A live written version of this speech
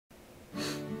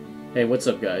Hey, what's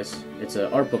up, guys? It's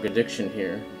Art Book Addiction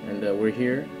here, and we're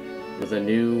here with a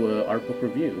new art book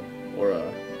review, or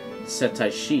Settei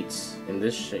sheets in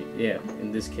this shape. Yeah,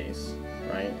 in this case,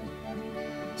 right?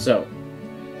 So,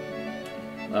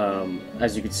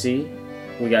 as you can see,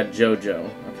 we got Jojo.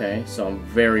 Okay, so I'm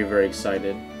very, very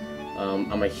excited.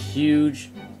 I'm a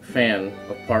huge fan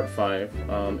of Part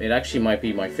 5. It actually might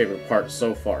be my favorite part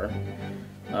so far.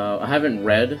 I haven't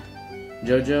read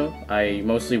Jojo. I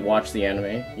mostly watch the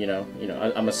anime.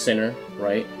 I'm a sinner,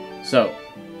 right? So,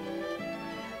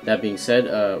 that being said,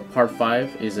 Part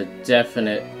 5 is a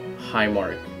definite high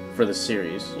mark for the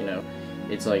series.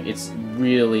 It's like it's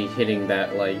really hitting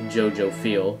that like Jojo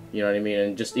feel. You know what I mean?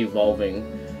 And just evolving.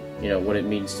 What it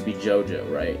means to be Jojo,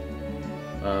 right?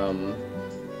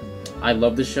 I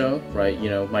love the show, right?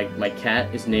 My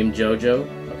cat is named Jojo.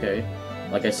 Okay.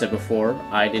 Like I said before,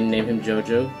 I didn't name him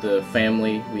Jojo. The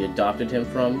family we adopted him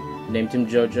from named him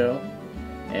Jojo.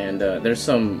 And there's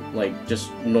some, like,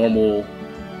 just normal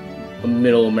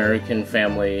middle American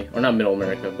family, or not middle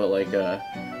America, but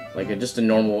just a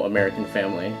normal American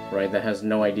family, right, that has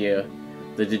no idea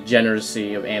the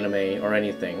degeneracy of anime or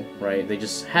anything, right? They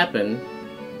just happen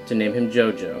to name him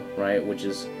Jojo, right, which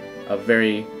is a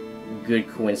very good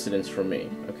coincidence for me,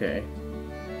 okay?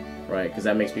 Right, because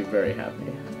that makes me very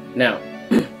happy. Now,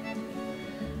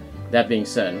 that being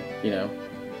said,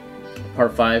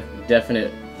 Part 5,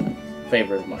 definite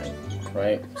favorite of mine,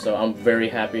 right? So I'm very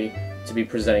happy to be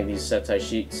presenting these Settei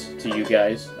sheets to you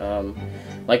guys.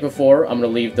 Like before, I'm going to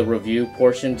leave the review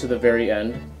portion to the very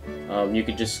end. You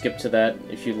could just skip to that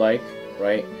if you like,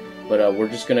 right? But we're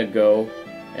just going to go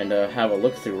and have a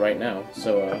look through right now.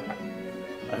 So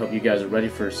I hope you guys are ready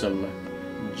for some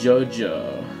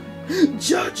Jojo.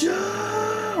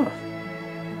 Jojo!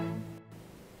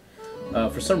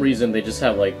 For some reason, they just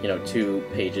have, like, 2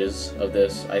 pages of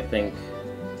this. I think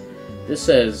this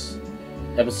says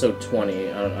episode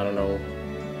 20. I don't know.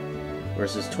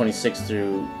 Versus 26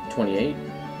 through 28.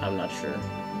 I'm not sure.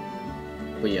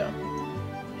 But yeah,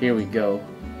 here we go.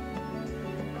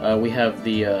 We have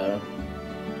the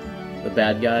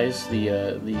bad guys, the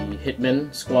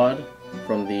Hitman squad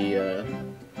from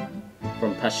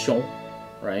from Passion,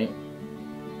 right?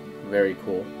 Very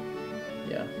cool.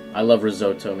 Yeah, I love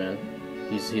Risotto, man.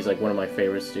 He's like one of my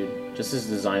favorites, dude. Just his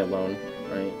design alone,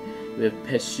 right? We have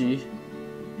Pesci,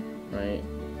 right?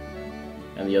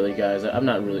 And the other guys, I'm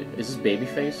not really... Is this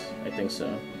Babyface? I think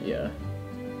so, yeah.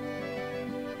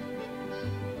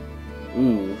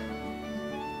 Ooh.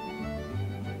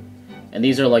 And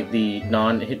these are like the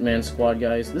non-Hitman squad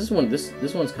guys. This one's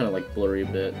kind of like blurry a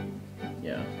bit.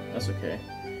 Yeah, that's okay.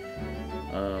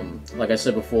 Like I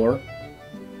said before,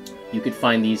 you could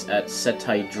find these at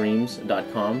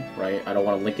setteidreams.com, right? I don't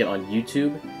want to link it on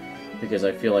YouTube because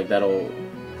I feel like that'll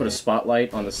put a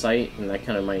spotlight on the site, and that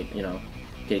kind of might,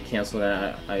 get canceled.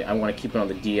 I want to keep it on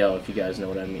the DL, if you guys know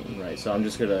what I mean, right? So I'm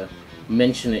just gonna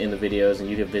mention it in the videos, and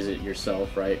you can visit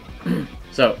yourself, right?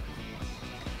 So,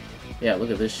 yeah, look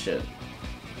at this shit.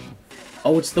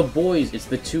 Oh, it's the boys. It's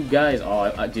the 2 guys. Oh,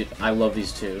 dude, I love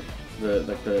these 2.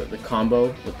 The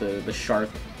combo with the shark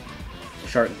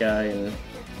guy and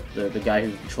the guy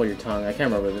who control your tongue. I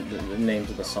can't remember the names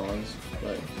of the songs,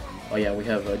 but oh yeah, we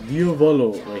have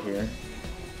Diavolo right here.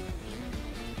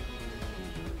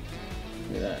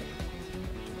 Look at that.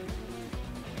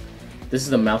 This is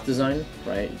the mouth design,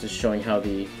 right? Just showing how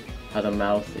the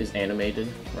mouth is animated,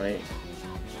 right?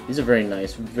 These are very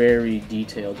nice, very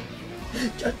detailed.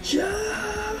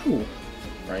 Jojo!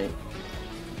 Right?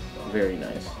 Very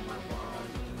nice.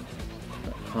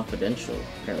 Confidential,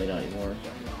 apparently not anymore.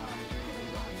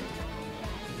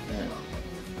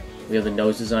 We have the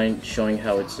nose design showing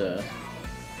how it's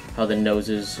how the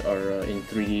noses are in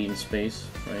 3D in space,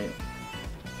 right?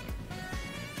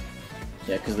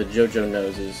 Yeah, because the Jojo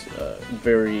nose is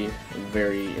very,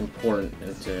 very important,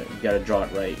 and you gotta draw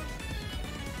it right.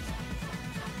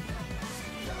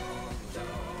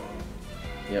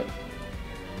 Yep.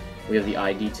 We have the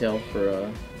eye detail for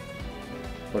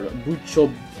Bruno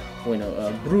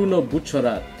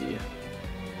Bucciarati,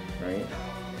 right?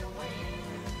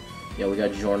 Yeah, we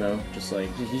got Giorno, just like,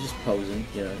 he's just posing,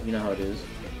 you know how it is.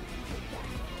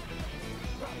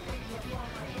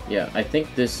 Yeah, I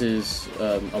think this is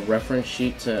a reference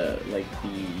sheet to, like,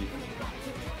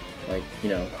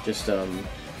 just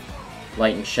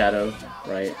light and shadow,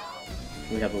 right?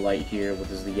 We have the light here, which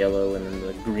is the yellow, and then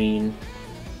the green,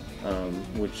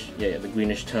 the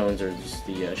greenish tones are just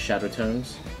the shadow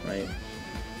tones, right?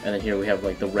 And then here we have,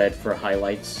 like, the red for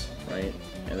highlights, right?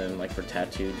 And then, like, for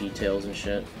tattoo details and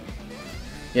shit.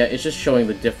 Yeah, it's just showing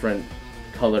the different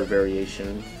color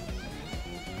variation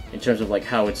in terms of like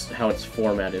how it's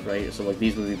formatted, right? So like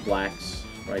these would be blacks,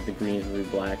 right? The greens would be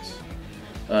blacks.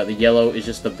 The yellow is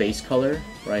just the base color,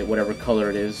 right? Whatever color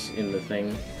it is in the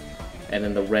thing. And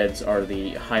then the reds are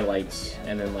the highlights,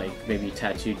 and then like maybe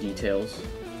tattoo details.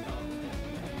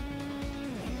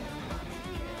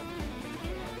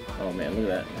 Oh man,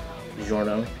 look at that.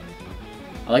 Giorno.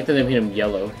 I like that they made him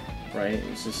yellow, right?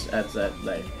 It just adds that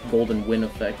golden wind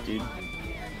effect, dude.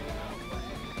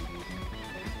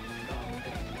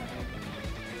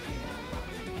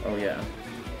 Oh yeah,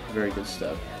 very good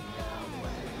stuff.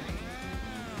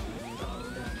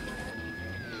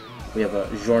 We have a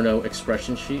Giorno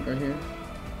expression sheet right here.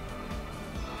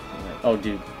 Oh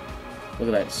dude, look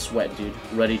at that sweat, dude.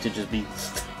 Ready to just be,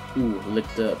 ooh,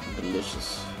 licked up,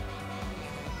 delicious.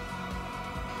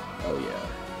 Oh yeah.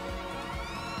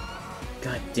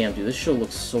 God damn, dude, this show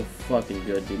looks so fucking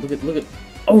good, dude. Look at,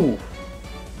 oh! Look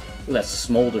at that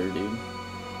smolder, dude.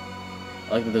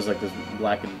 I like that there's like this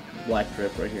black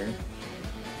drip right here.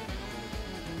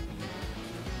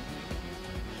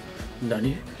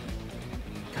 Nani?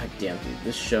 God damn, dude,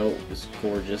 this show is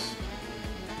gorgeous.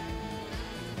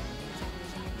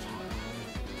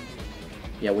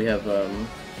 Yeah, we have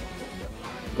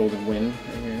Golden Wind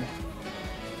right here.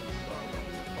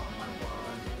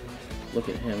 Look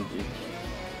at him, dude.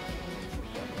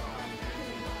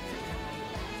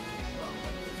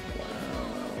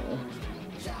 Wow.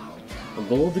 A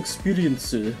gold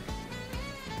experience.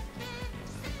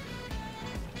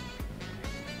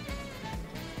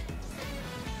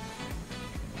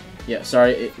 Yeah,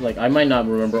 sorry, like, I might not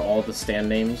remember all the stand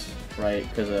names, right,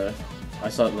 because, I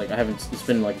saw it, like, it's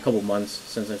been, like, a couple months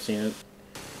since I've seen it,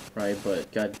 right,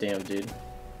 but, goddamn, dude.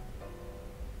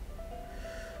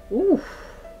 Ooh.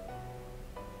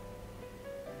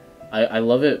 I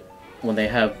love it when they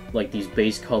have, like, these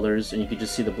base colors, and you can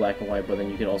just see the black and white, but then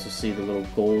you can also see the little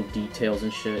gold details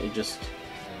and shit. It just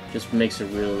makes it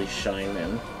really shine,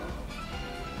 man.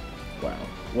 Wow.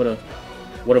 What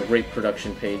a great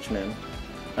production page, man.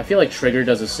 I feel like Trigger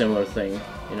does a similar thing,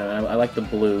 you know. I like the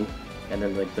blue, and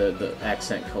then like the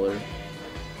accent color.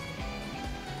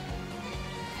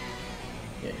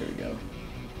 Yeah, here we go.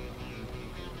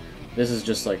 This is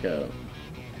just like a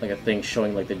thing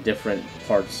showing like the different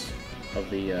parts of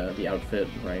the outfit,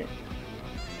 right?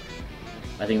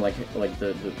 I think like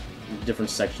the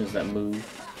different sections that move.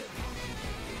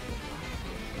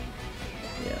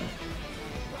 Yeah.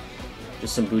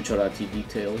 Just some Bucciarati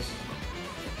details.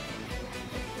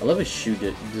 I love his shoe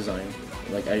design.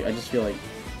 Like, I just feel like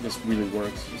this really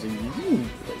works. It's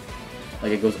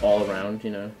like it goes all around,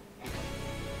 you know?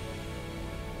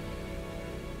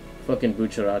 Fucking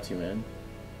Bucciarati, man.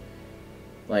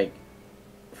 Like,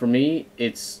 for me,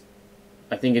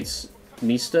 I think it's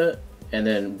Mista, and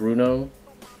then Bruno,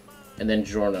 and then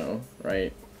Giorno,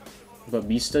 right? But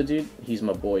Mista, dude, he's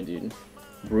my boy, dude.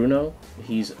 Bruno,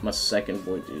 he's my second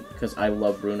boy, dude. Because I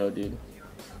love Bruno, dude.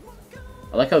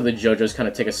 I like how the JoJo's kind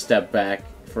of take a step back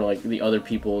for like the other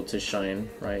people to shine,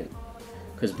 right?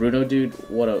 Because Bruno, dude,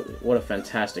 what a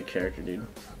fantastic character, dude.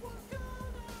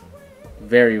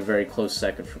 Very, very close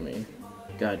second for me.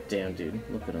 God damn, dude,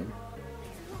 look at him.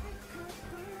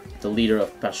 The leader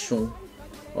of Passion,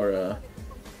 or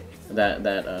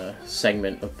that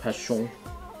segment of Passion.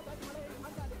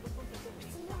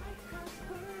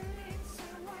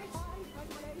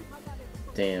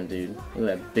 Damn, dude, look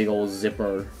at that big old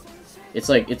zipper. It's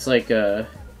like a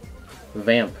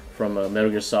Vamp from Metal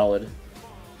Gear Solid.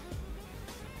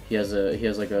 He has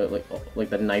like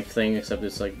the knife thing, except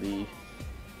it's like the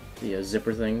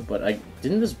zipper thing. But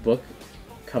didn't this book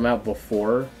come out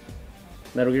before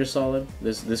Metal Gear Solid?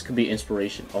 This could be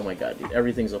inspiration. Oh my god, dude,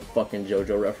 everything's a fucking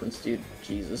JoJo reference, dude.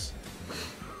 Jesus,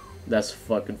 that's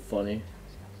fucking funny.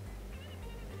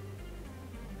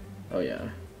 Oh yeah,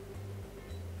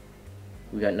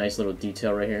 we got nice little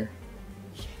detail right here.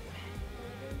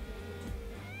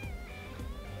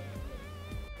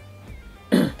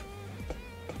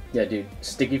 Yeah, dude,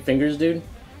 Sticky Fingers, dude.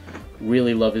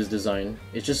 Really love his design.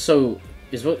 It's just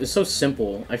it's so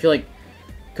simple. I feel like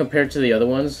compared to the other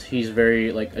ones, he's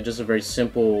very just a very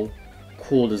simple,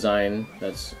 cool design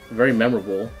that's very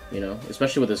memorable. You know,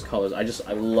 especially with his colors.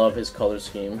 I love his color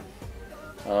scheme.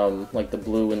 Like the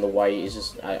blue and the white is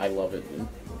just I love it, dude.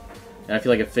 And I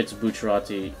feel like it fits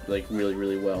Bucciarati like really,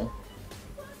 really well.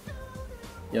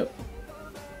 Yep.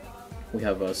 We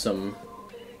have some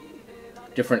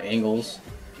different angles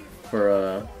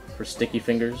for Sticky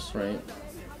Fingers, right?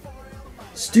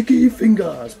 Sticky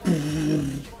Fingers!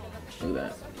 Look at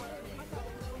that.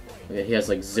 Okay, he has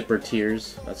like zipper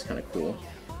tears. That's kind of cool.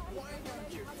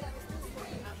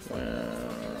 Wow.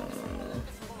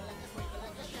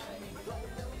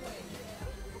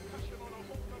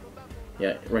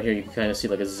 Yeah, right here you can kind of see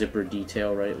like a zipper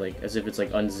detail, right? Like as if it's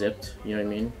like unzipped, you know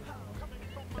what I mean?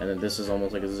 And then this is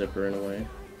almost like a zipper in a way.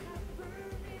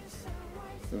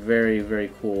 Very,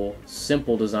 very cool.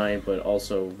 Simple design, but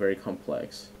also very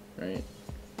complex, right?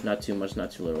 Not too much,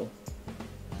 not too little.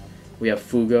 We have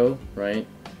Fugo, right?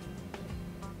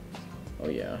 Oh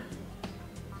yeah.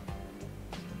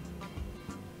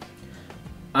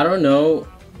 I don't know,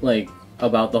 like,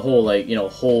 about the whole, like, you know,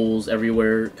 holes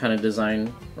everywhere kind of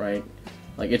design, right?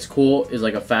 Like, it's cool, it's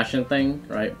like a fashion thing,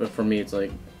 right? But for me, it's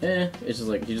like, it's just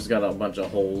like, he just got a bunch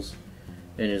of holes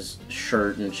in his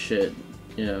shirt and shit,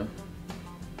 you know?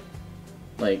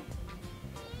 Like,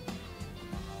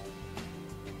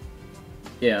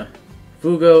 yeah.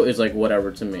 Fugo is like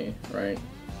whatever to me, right?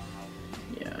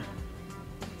 Yeah.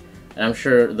 And I'm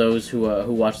sure those who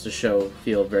watch the show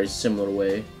feel a very similar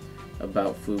way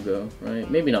about Fugo, right?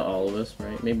 Maybe not all of us,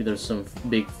 right? Maybe there's some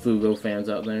big Fugo fans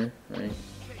out there, right?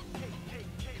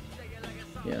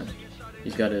 Yeah.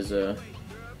 He's got his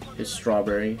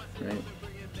strawberry, right?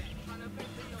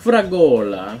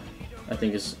 Fragola, I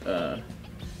think is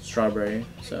strawberry,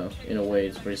 so in a way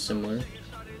it's very similar.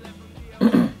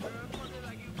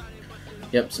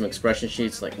 Yep, some expression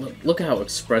sheets. Like, look how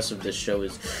expressive this show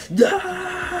is.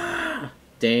 Ah!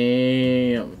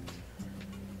 Damn.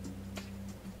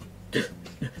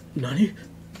 Nani?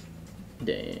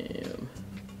 Damn.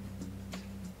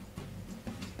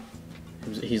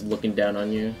 He's looking down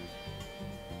on you.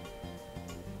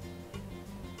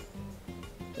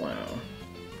 Wow.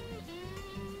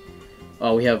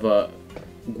 Oh, we have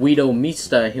Guido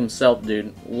Mista himself,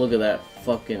 dude. Look at that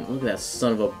fucking, look at that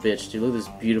son of a bitch, dude. Look at this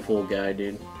beautiful guy,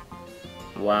 dude.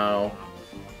 Wow.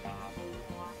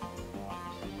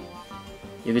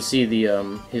 You can see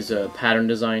the his pattern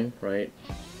design, right?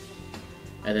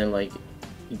 And then like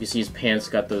you can see his pants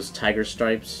got those tiger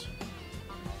stripes.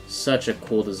 Such a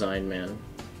cool design, man.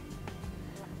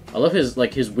 I love his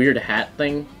his weird hat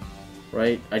thing,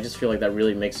 right? I just feel like that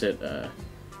really makes it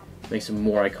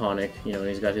more iconic, you know. And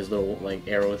he's got his little like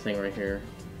arrow thing right here.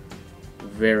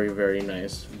 Very, very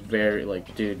nice. Very,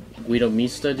 like, dude, Guido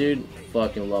Mista, dude,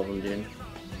 fucking love him, dude.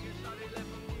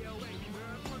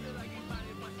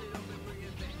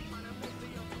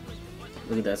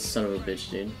 Look at that son of a bitch,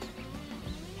 dude.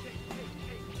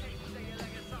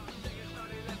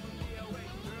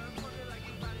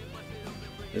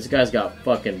 This guy's got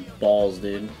fucking balls,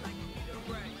 dude.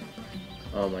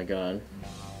 Oh my god.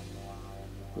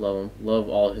 Love him. Love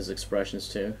all his expressions,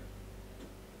 too.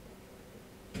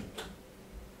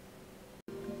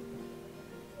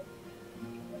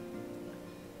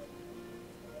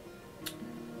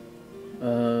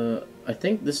 I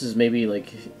think this is maybe like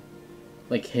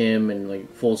him and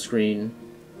like full screen,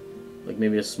 like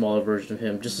maybe a smaller version of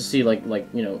him, just to see like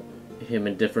you know, him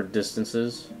in different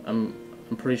distances. I'm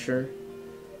pretty sure.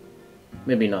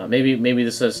 Maybe not. Maybe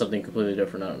this says something completely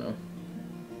different. I don't know.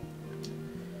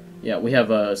 Yeah, we have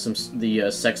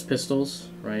the Sex Pistols,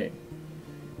 right?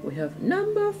 We have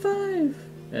number 5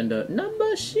 and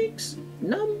number 6,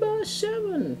 number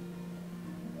 7.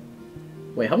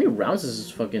 Wait, how many rounds does this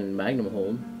fucking Magnum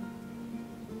hold?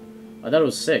 I thought it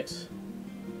was 6.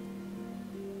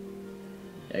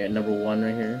 Yeah, I got number 1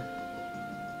 right here.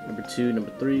 Number 2,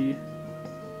 number 3.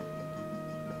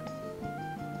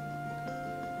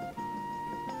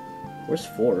 Where's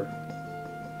 4?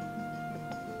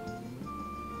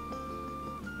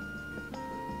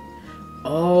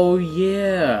 Oh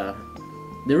yeah,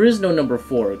 there is no number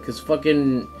 4 because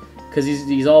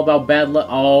he's all about bad luck.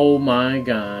 Oh my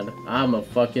god, I'm a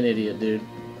fucking idiot, dude.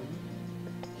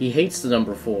 He hates the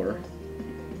number 4.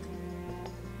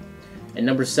 And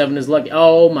number 7 is lucky.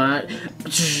 Oh my,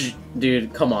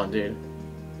 dude, come on, dude,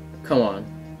 come on.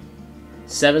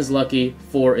 7's lucky,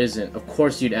 4 isn't. Of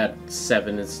course you'd add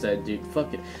 7 instead, dude.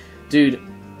 Fuck it, dude.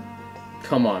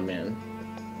 Come on, man.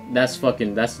 That's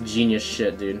genius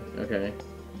shit, dude. Okay.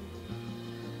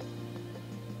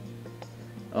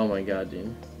 Oh my god,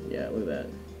 dude. Yeah, look at that.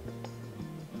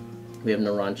 We have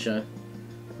Narancia,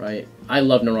 right? I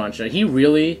love Narancia.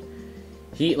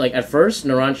 He like, at first,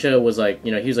 Narancia was like,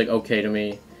 you know, he was like okay to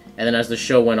me. And then as the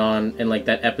show went on, and like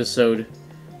that episode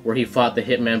where he fought the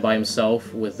Hitman by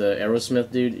himself with the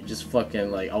Aerosmith dude, it just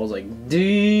fucking like, I was like,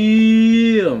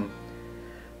 damn!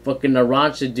 Fucking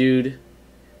Narancia, dude.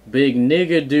 Big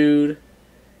nigga, dude.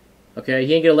 Okay,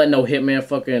 he ain't gonna let no Hitman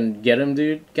fucking get him,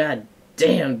 dude. God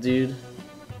damn, dude.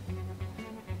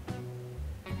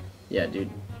 Yeah, dude.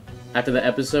 After the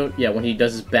episode, yeah, when he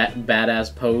does his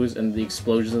badass pose and the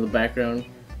explosions in the background,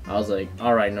 I was like,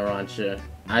 alright, Narancia.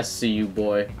 I see you,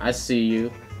 boy. I see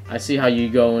you. I see how you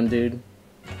going, dude.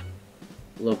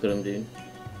 Look at him, dude.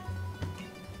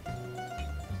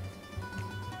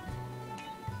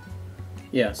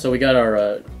 Yeah, so we got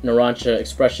our Narancia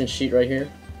expression sheet right here,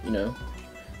 you know,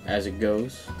 as it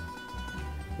goes.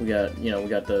 We got, you know, we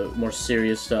got the more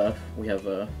serious stuff. We have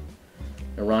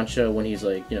Narancia when he's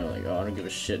like, you know, like, oh, I don't give a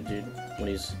shit, dude. When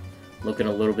he's looking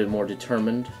a little bit more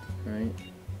determined, right?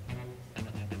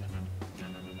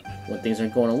 When things are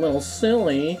going a little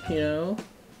silly, you know?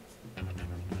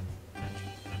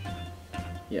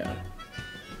 Yeah.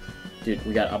 Dude,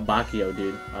 we got Abakio,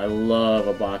 dude. I love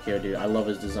Abakio, dude. I love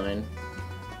his design.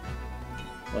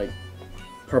 Like,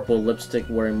 purple lipstick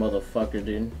wearing motherfucker,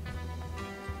 dude.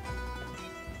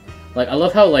 Like, I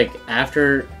love how, like,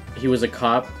 after he was a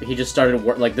cop, he just started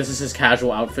like, this is his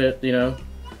casual outfit, you know?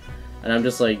 And I'm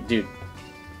just like, dude,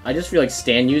 I just feel like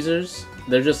Stan users,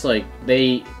 they're just like,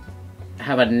 they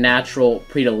have a natural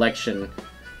predilection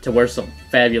to wear some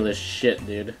fabulous shit,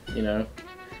 dude, you know?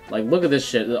 Like, look at this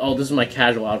shit. Oh, this is my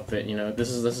casual outfit, you know? This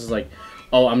is like,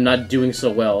 oh, I'm not doing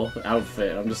so well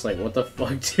outfit. I'm just like, what the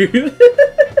fuck, dude?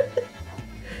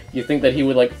 You think that he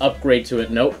would, like, upgrade to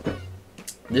it? Nope.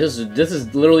 This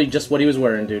is literally just what he was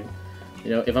wearing, dude. You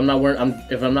know, if I'm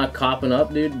not copping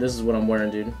up, dude, this is what I'm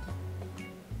wearing, dude.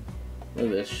 Look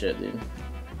at this shit, dude.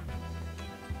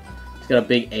 He's got a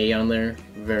big A on there.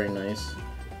 Very nice.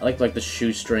 I like the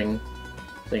shoestring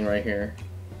thing right here.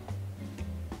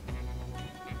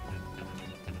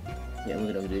 Yeah,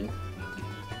 look at him, dude.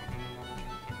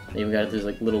 And even got this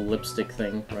like little lipstick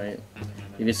thing, right?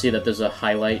 You can see that there's a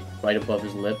highlight right above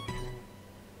his lip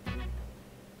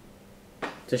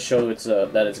to show it's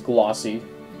that it's glossy.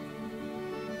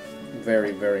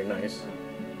 Very, very nice.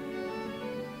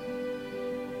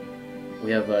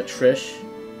 We have Trish.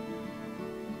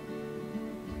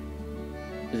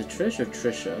 Is it Trish or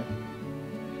Trisha?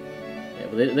 Yeah,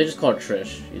 but they just call her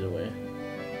Trish either way.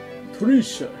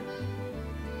 Trisha.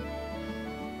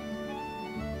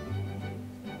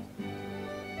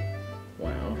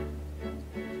 Wow.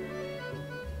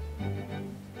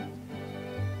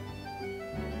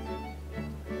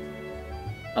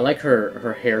 I like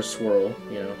her hair swirl,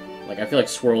 you know. Like, I feel like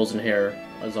swirls in hair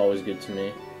is always good to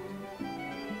me.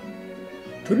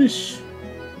 Trish.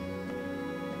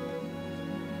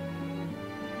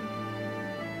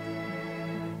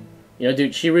 You know,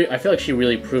 dude, I feel like she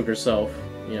really proved herself,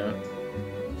 you know.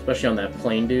 Especially on that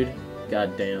plane, dude.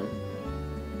 God damn.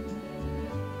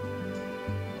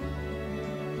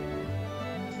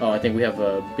 Oh, I think we have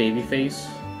a Babyface,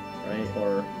 right?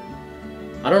 Or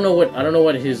I don't know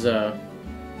what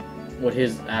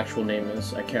his actual name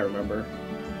is. I can't remember.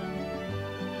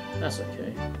 That's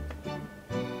okay.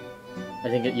 I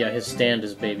think yeah, his stand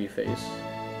is Babyface.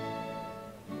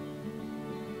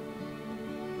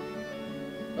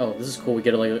 Oh, this is cool. We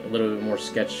get like a little bit more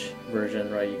sketch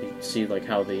version, right? You can see like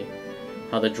how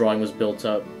the drawing was built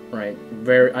up, right?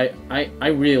 I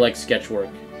really like sketch work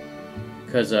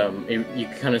because you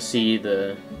kind of see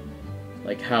the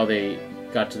like how they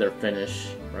got to their finish,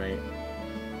 right?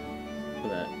 Look at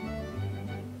that.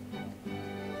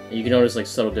 And you can notice like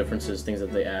subtle differences, things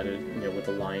that they added, you know, with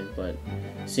the line, but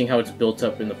seeing how it's built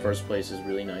up in the first place is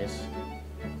really nice.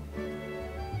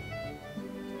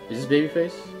 Is this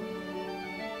Babyface?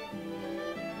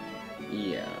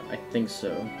 Yeah, I think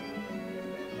so.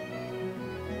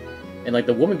 And like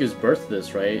the woman gives birth to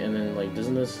this, right? And then like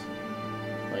doesn't this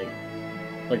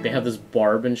like they have this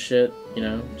barb and shit, you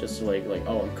know? Just like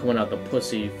oh, I'm coming out the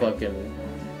pussy fucking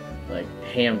like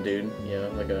ham, dude, you know,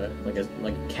 like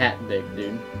a cat dick,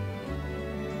 dude.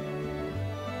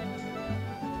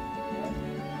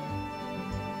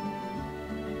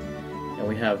 And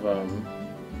we have a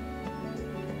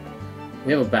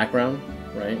background,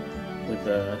 right? With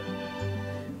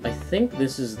I think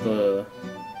this is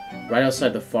right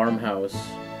outside the farmhouse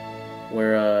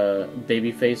where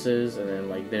Babyface is, and then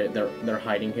like they're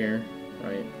hiding here,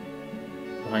 right?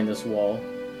 Behind this wall.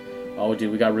 Oh,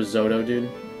 dude, we got Risotto, dude.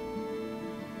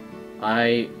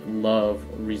 I love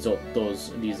Risotto's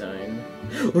design.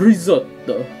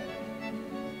 Risotto.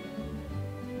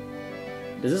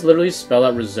 Does this literally spell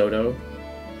out risotto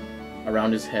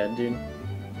around his head, dude?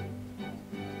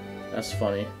 That's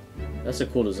funny. That's a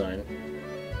cool design.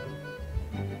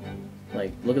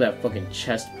 Like, look at that fucking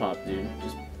chest pop, dude.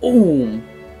 Just boom!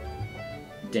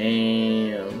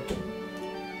 Damn.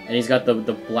 And he's got the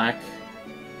black,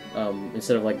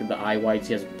 instead of like the eye whites,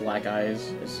 he has black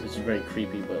eyes. It's very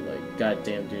creepy, but like,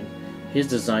 goddamn, dude. His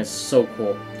design's so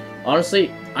cool.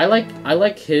 Honestly, I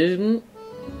like him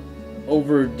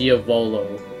over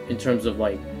Diavolo in terms of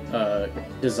like,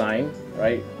 design,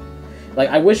 right? Like,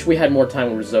 I wish we had more time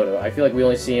with Risotto. I feel like we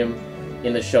only see him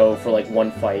in the show for like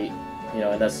one fight, you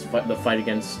know, and that's the fight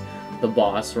against the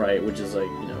boss, right? Which is like,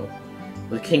 you know,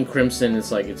 with King Crimson,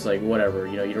 it's like whatever,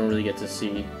 you know, you don't really get to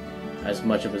see as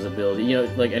much of his ability. You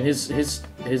know, like, and his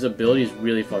ability is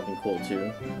really fucking cool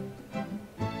too.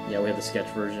 Yeah, we have the sketch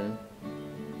version.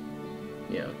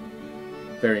 Yeah,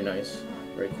 very nice,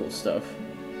 very cool stuff.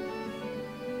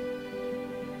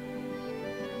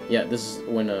 Yeah, this is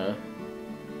when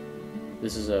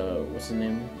this is what's his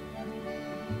name?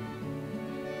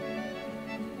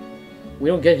 We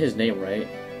don't get his name right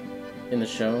in the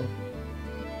show.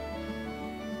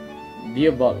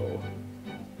 Diablo.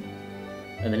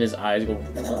 And then his eyes go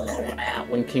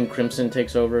when King Crimson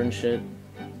takes over and shit.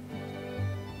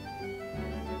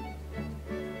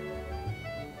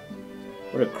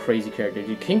 What a crazy character,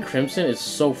 dude. King Crimson is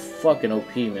so fucking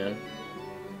OP, man.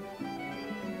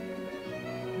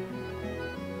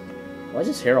 Why is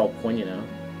his hair all pointy now?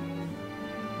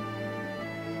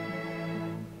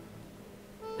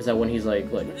 Is that when he's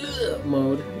like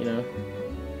mode, you know?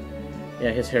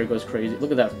 Yeah, his hair goes crazy.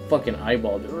 Look at that fucking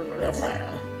eyeball, dude.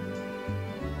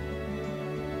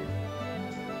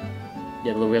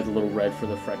 Yeah, we have the little red for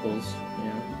the freckles,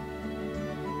 yeah.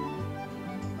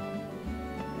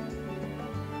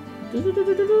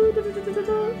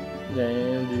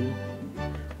 Damn, dude.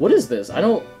 What is this? I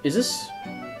don't... Is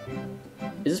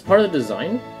this part of the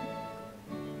design?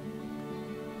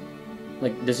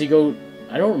 Like, does he go...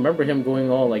 I don't remember him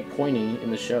going all, like, pointy in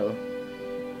the show.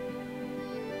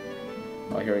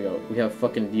 Oh, here we go. We have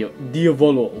fucking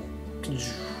Diavolo.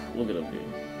 Look at him, dude.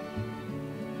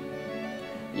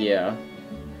 Yeah.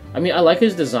 I mean, I like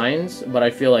his designs, but I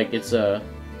feel like it's, I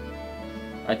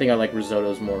think I like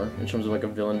Risotto's more, in terms of, like, a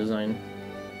villain design.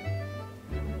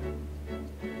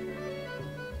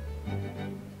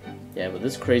 Yeah, but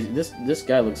this crazy... This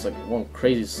guy looks like one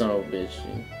crazy son of a bitch,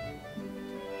 dude.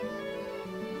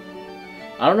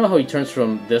 I don't know how he turns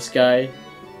from this guy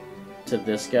to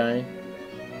this guy.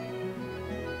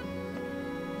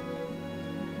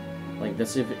 Like,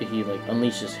 that's if he, like,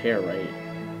 unleashes hair, right?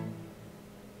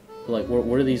 But, like,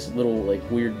 where do these little, like,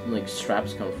 weird, like,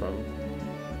 straps come from?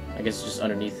 I guess just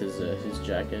underneath his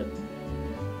jacket.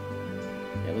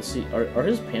 Yeah, let's see. Are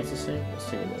his pants the same? Let's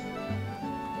take a look.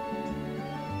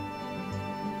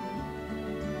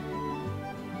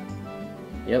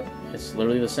 Yep, it's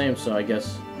literally the same, so I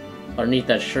guess underneath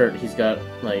that shirt he's got,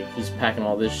 like, he's packing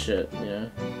all this shit, yeah.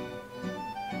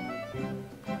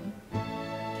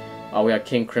 Oh, we got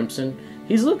King Crimson.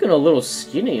 He's looking a little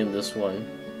skinny in this one.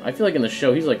 I feel like in the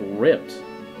show he's, like, ripped.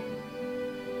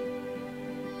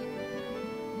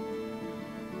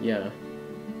 Yeah.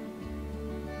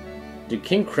 Dude,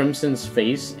 King Crimson's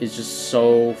face is just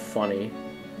so funny.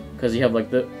 Because you have, like,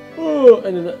 the,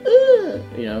 and then the,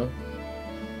 you know.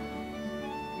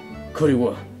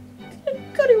 Koriwa.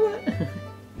 Koriwa.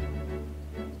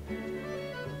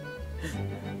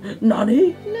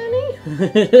 Nani? Nani?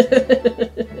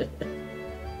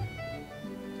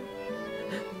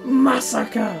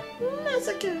 Masaka.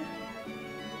 Masaka.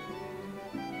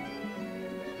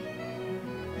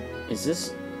 Is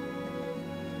this...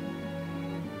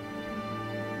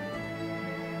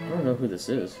 I don't know who this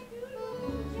is.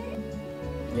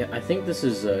 Yeah, I think this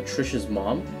is Trish's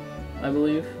mom, I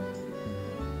believe.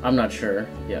 I'm not sure,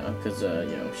 yeah, because,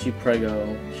 you know, she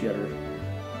prego, she got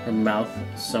her mouth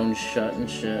sewn shut and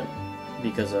shit,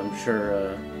 because I'm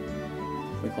sure,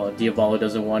 we call it, Diavolo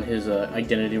doesn't want his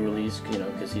identity released, you know,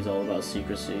 because he's all about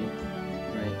secrecy,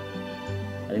 right?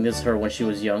 I think this is her when she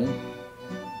was young.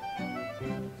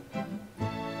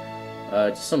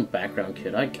 Just some background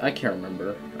kid. I can't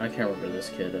remember. I can't remember this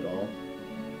kid at all.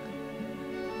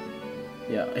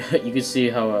 Yeah, you can see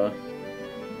how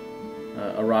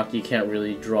Araki can't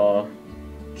really draw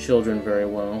children very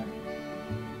well.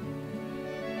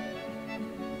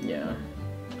 Yeah.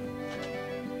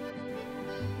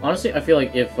 Honestly, I feel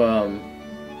like if you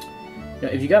know,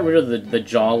 if you got rid of the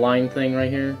jawline thing right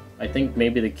here, I think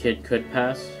maybe the kid could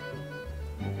pass.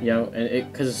 You know, and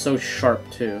because it's so sharp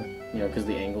too. You know, because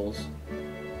the angles.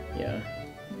 Yeah.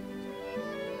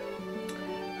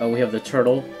 Oh, we have the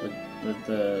turtle.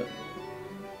 The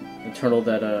turtle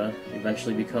that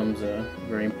eventually becomes a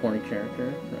very important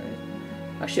character,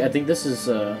 right? Actually, I think this is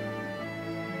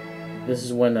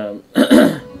when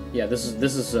yeah, this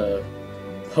is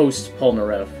post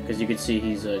Polnareff, because you can see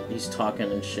he's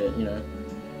talking and shit, you know.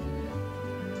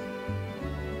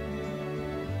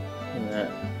 And that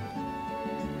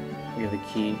we have the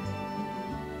key.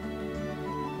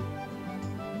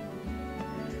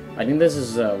 I think this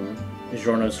is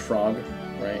Giorno's frog,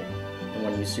 right? The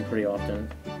one you see pretty often.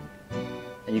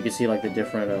 And you can see, like, the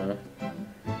different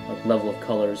like level of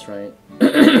colors, right?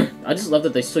 I just love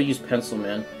that they still use pencil,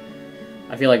 man.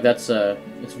 I feel like that's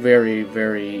it's very,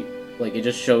 very, like, it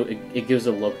just it gives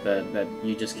a look that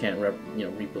you just can't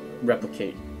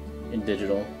replicate in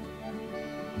digital.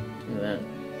 Look at that.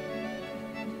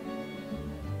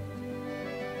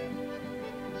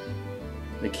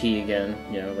 The key again,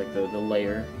 you know, like the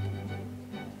layer.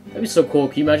 That'd be so cool.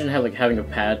 Can you imagine having a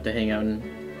pad to hang out in?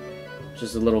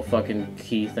 Just a little fucking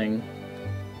key thing.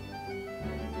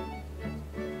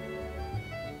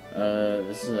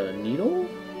 This is a needle?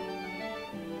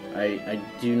 I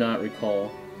do not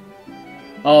recall.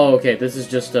 Oh, okay, this is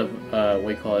just a, what do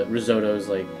you call it, Risotto's,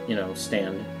 like, you know,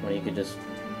 stand, where you could just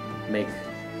make,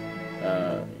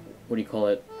 what do you call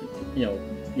it, you know,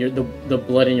 the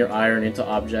blood in your iron into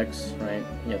objects, right?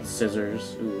 You know, the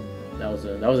scissors. Ooh, that was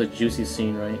a juicy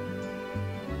scene, right?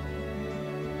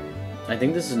 I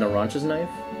think this is Narancha's knife.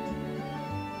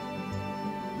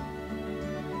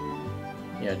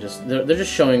 Yeah, they're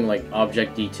just showing, like,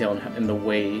 object detail and the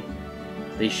way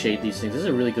they shade these things. This is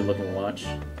a really good looking watch.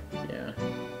 Yeah.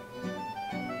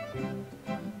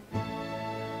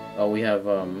 Oh, we have,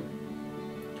 what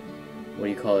do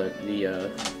you call it?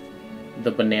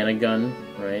 The banana gun,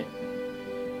 right?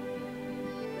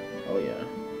 Oh, yeah.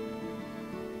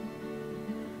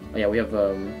 Oh, yeah, we have,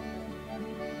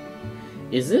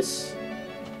 Is this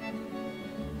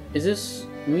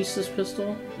Misa's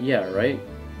pistol? Yeah, right?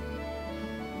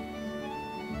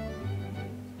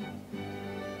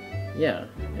 Yeah,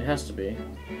 it has to be.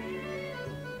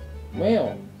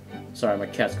 Well, sorry, my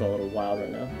cat's going a little wild right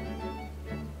now.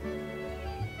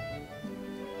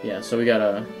 Yeah, so we got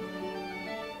a...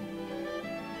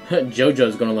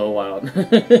 Jojo's going a little wild.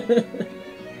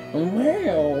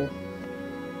 Wow!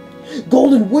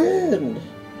 Golden Wind!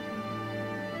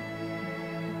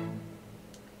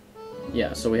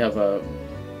 Yeah, so we have a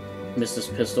Misa's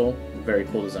pistol. Very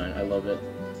cool design. I love it.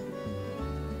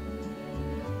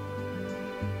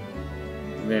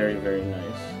 Very, very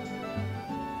nice.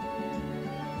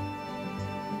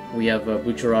 We have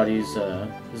Bucciarati's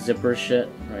zipper shit,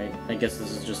 right? I guess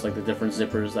this is just like the different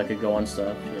zippers that could go on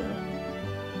stuff, you know?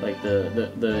 Like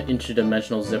the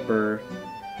interdimensional zipper,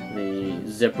 the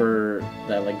zipper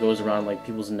that like goes around like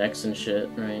people's necks and shit,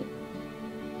 right?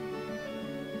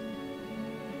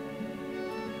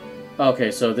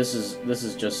 Okay, so this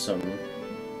is just some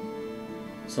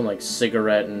like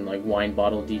cigarette and like wine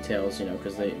bottle details, you know,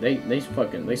 because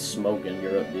they smoke in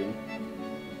Europe, dude.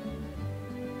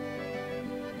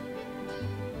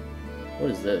 What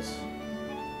is this?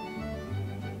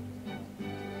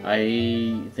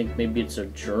 I think maybe it's a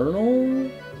journal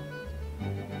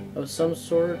of some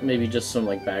sort. Maybe just some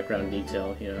like background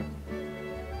detail, you know.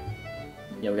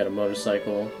 Yeah, we got a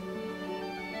motorcycle.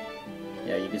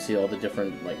 Yeah, you can see all the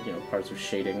different like, you know, parts of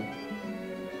shading.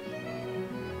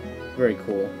 Very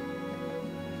cool.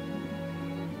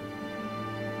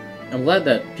 I'm glad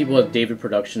that people at David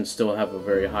Productions still have a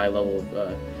very high level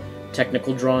of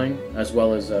technical drawing, as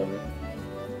well as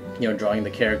you know, drawing the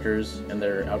characters and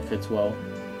their outfits well.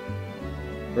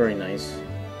 Very nice.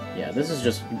 Yeah, this is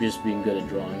just being good at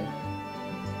drawing.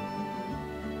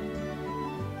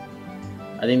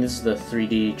 I think this is the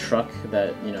 3D truck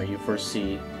that, you know, you first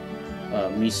see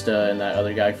Mista and that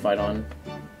other guy fight on.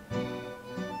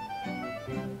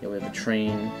 Yeah, we have the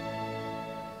train.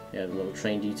 Yeah, the little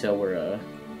train detail where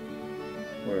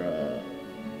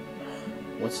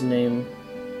what's his name?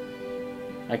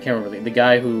 I can't remember the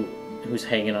guy who's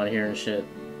hanging on here and shit.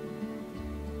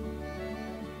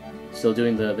 Still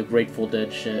doing the Grateful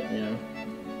Dead shit, you know.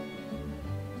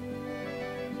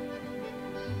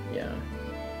 Yeah.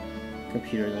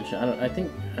 Computers and shit. I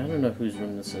don't know whose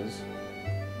room this is.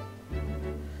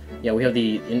 Yeah, we have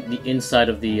the inside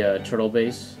of the turtle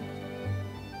base.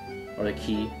 Or the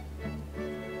key.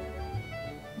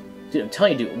 Dude, I'm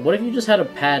telling you, dude, what if you just had a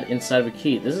pad inside of a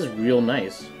key? This is real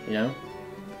nice, you know?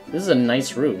 This is a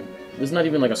nice room. This is not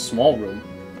even like a small room.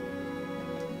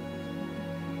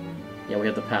 Yeah, we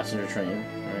have the passenger train,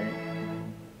 alright?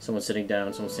 Someone sitting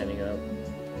down, someone standing up.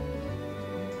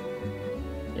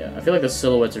 Yeah, I feel like the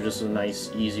silhouettes are just a nice,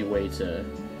 easy way to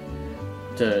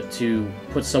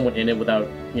put someone in it without,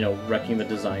 you know, wrecking the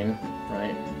design,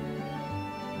 right?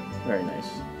 Very nice.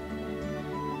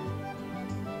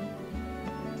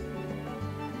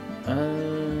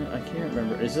 I can't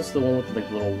remember. Is this the one with like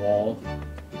the little wall?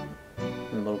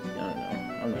 And little, I don't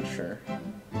know. I'm not sure.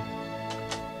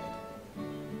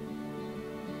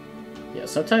 Yeah,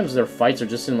 sometimes their fights are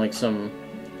just in like some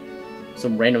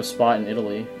random spot in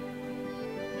Italy.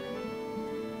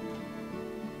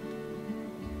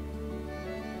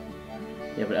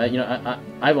 Yeah, but you know,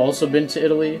 I've also been to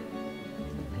Italy.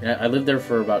 I lived there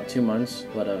for about 2 months,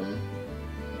 but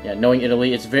yeah, knowing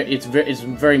Italy, it's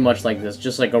very much like this,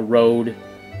 just like a road,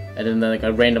 and then like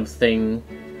a random thing,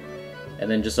 and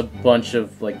then just a bunch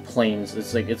of like plains.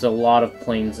 It's a lot of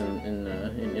plains in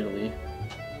Italy.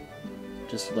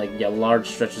 Just like, yeah, large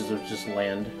stretches of just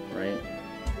land, right?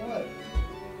 What?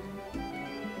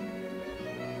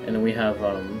 And then we have,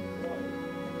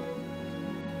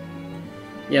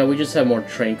 yeah, we just have more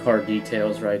train car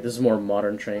details, right? This is more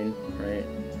modern train, right?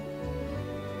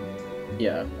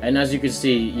 Yeah, and as you can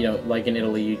see, you know, like in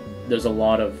Italy, there's a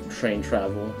lot of train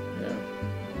travel, yeah.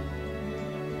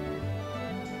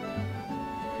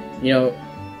 You know,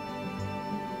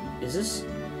 is this...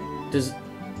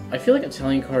 I feel like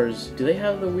Italian cars, do they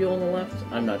have the wheel on the left?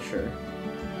 I'm not sure.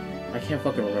 I can't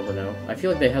fucking remember now. I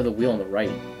feel like they have the wheel on the right,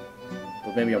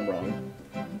 but maybe I'm wrong.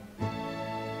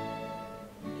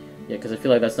 Yeah, because I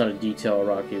feel like that's not a detail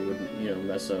Rocky would, you know,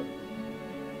 mess up.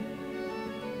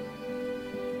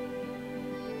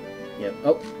 Yep.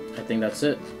 Oh, I think that's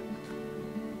it.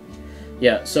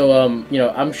 Yeah, so, you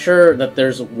know, I'm sure that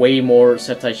there's way more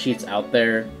Settei sheets out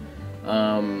there.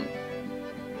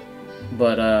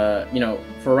 But, you know,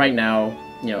 for right now,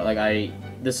 you know, like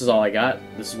this is all I got.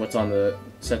 This is what's on the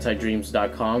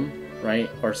SetteiDreams.com, right?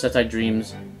 Or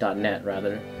SetteiDreams.net,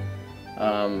 rather.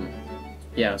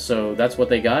 Yeah, so that's what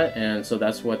they got, and so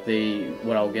that's what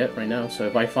I'll get right now. So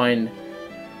if I find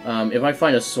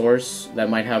a source that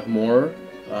might have more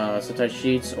Settei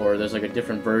sheets, or there's like a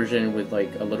different version with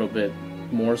like a little bit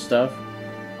more stuff,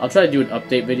 I'll try to do an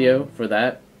update video for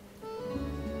that.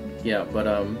 Yeah, but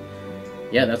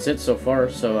yeah, that's it so far.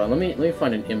 So let me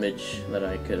find an image that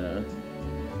I could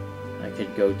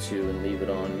go to and leave it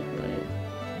on. Right.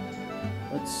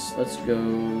 Let's go.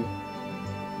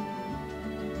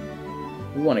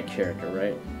 We want a character,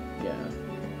 right? Yeah.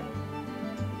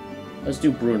 Let's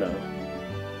do Bruno.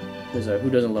 Because who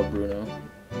doesn't love Bruno?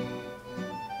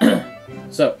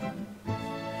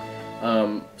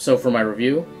 So for my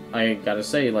review, I gotta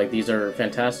say, like, these are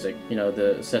fantastic. You know,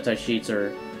 the Settei sheets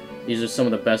these are some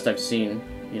of the best I've seen.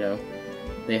 You know,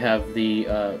 they have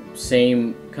the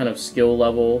same kind of skill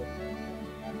level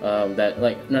that,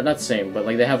 like, not same, but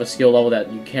like they have a skill level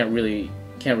that you can't really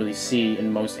see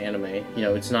in most anime. You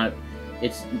know,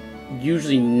 it's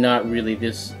usually not really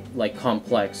this like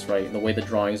complex, right? The way the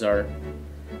drawings are.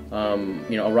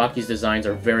 You know, Araki's designs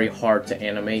are very hard to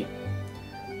animate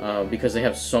because they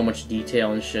have so much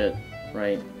detail and shit,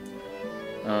 right?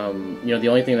 You know, the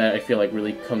only thing that I feel like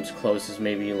really comes close is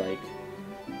maybe like,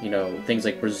 you know, things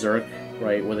like Berserk,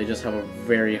 right, where they just have a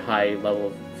very high level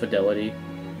of fidelity.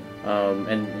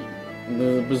 And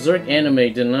the Berserk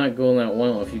anime did not go that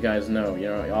well, if you guys know, you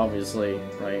know, obviously,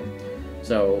 right?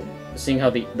 So seeing how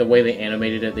the way they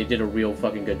animated it, they did a real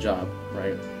fucking good job,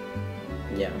 right?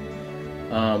 Yeah.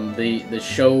 The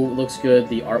show looks good,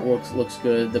 the artwork looks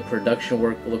good, the production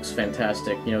work looks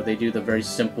fantastic. You know, they do the very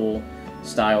simple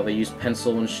style. They use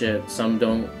pencil and shit. Some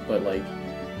don't, but like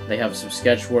they have some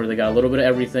sketch work. They got a little bit of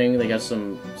everything. They got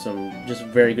some just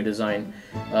very good design.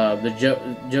 The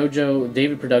Jojo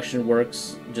David Production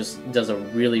Works just does a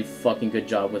really fucking good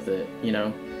job with it. You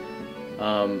know.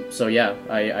 So yeah,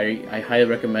 I highly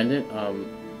recommend it.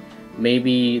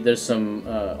 Maybe there's some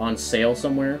on sale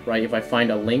somewhere, right? If I find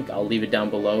a link, I'll leave it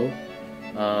down below.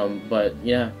 But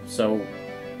yeah, so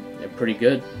pretty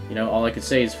good. You know, all I could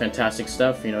say is fantastic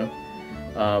stuff. You know,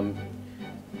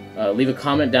 leave a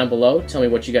comment down below. Tell me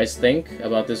what you guys think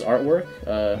about this artwork.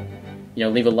 You know,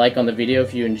 leave a like on the video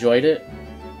if you enjoyed it.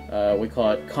 We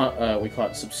call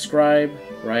it subscribe,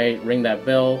 right? Ring that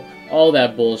bell, all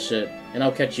that bullshit. And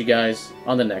I'll catch you guys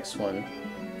on the next one.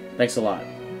 Thanks a lot.